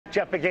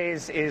Jeff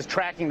Pegues is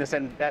tracking this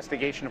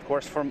investigation, of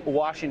course, from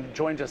Washington,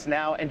 joins us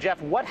now. And Jeff,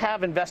 what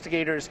have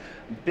investigators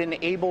been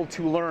able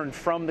to learn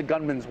from the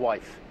gunman's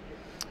wife?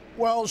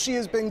 Well, she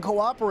has been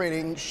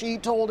cooperating. She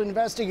told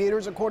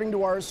investigators, according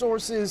to our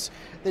sources,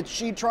 that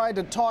she tried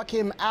to talk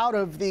him out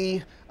of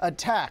the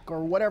attack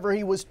or whatever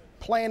he was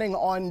planning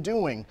on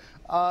doing.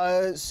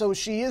 So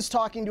she is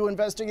talking to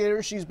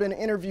investigators. She's been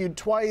interviewed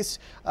twice,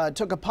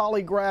 took a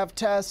polygraph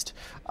test.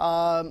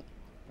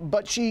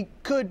 But she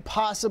could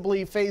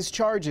possibly face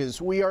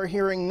charges. We are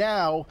hearing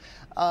now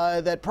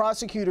that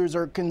prosecutors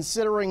are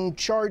considering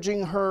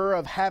charging her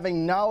of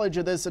having knowledge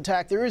of this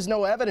attack. There is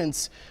no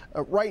evidence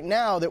right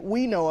now that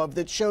we know of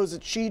that shows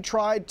that she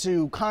tried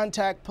to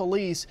contact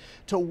police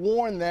to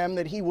warn them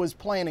that he was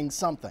planning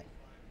something.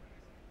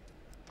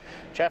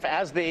 Jeff,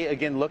 as they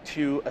again look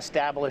to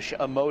establish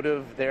a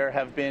motive, there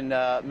have been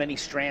many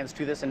strands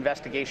to this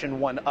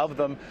investigation. One of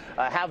them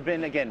have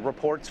been, again,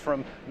 reports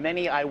from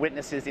many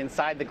eyewitnesses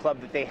inside the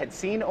club that they had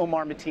seen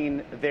Omar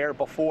Mateen there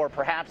before,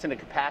 perhaps in a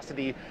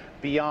capacity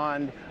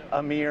beyond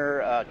a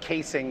mere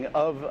casing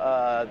of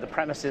the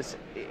premises,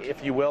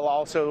 if you will.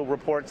 Also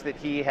reports that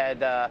he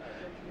had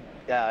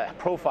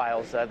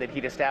profiles that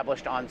he'd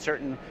established on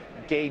certain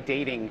gay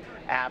dating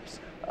apps.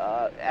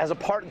 As a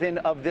part then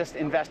of this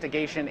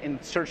investigation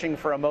in searching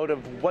for a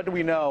motive, what do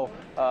we know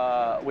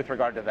with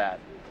regard to that?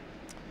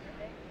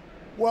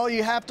 Well,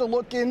 you have to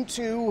look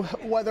into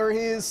whether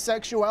his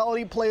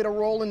sexuality played a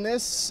role in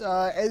this.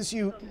 As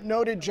you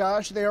noted,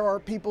 Josh, there are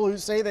people who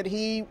say that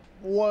he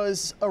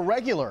was a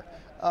regular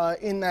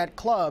in that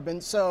club.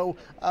 And so,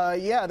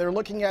 yeah, they're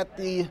looking at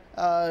the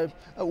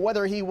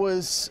whether he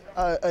was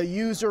a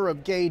user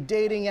of gay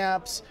dating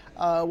apps,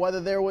 whether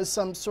there was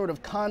some sort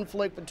of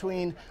conflict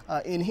between,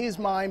 in his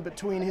mind,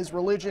 between his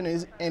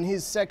religion and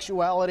his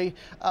sexuality.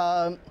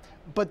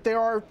 But there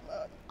are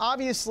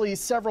obviously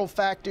several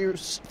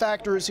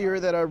factors here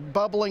that are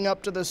bubbling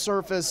up to the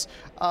surface.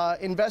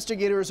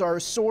 Investigators are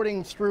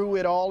sorting through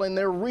it all, and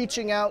they're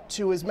reaching out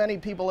to as many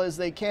people as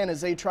they can as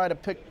they try to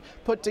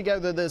put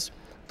together this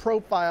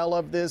profile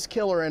of this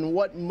killer and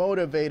what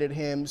motivated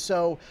him.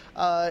 So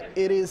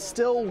it is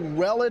still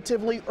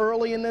relatively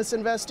early in this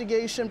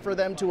investigation for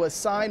them to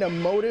assign a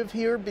motive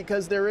here,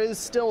 because there is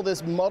still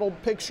this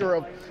muddled picture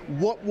of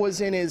what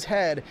was in his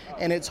head,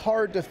 and it's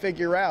hard to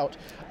figure out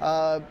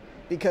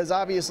because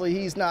obviously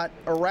he's not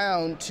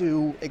around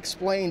to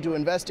explain to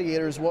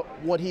investigators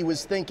what he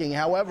was thinking.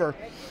 However,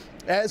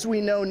 as we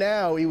know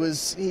now, he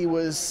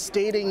was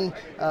stating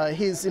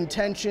his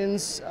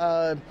intentions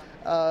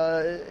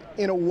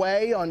in a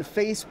way on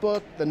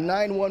Facebook, the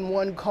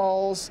 911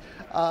 calls,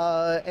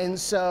 and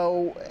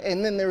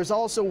then there's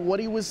also what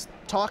he was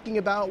talking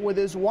about with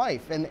his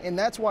wife, and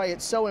that's why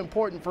it's so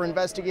important for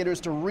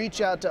investigators to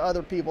reach out to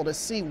other people to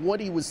see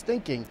what he was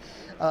thinking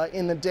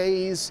in the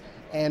days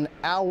and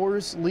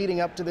hours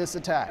leading up to this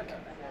attack.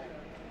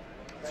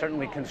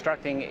 Certainly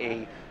constructing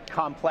a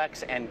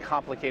complex and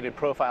complicated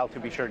profile, to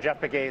be sure.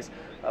 Jeff Pegues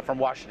from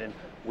Washington,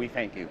 we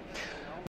thank you.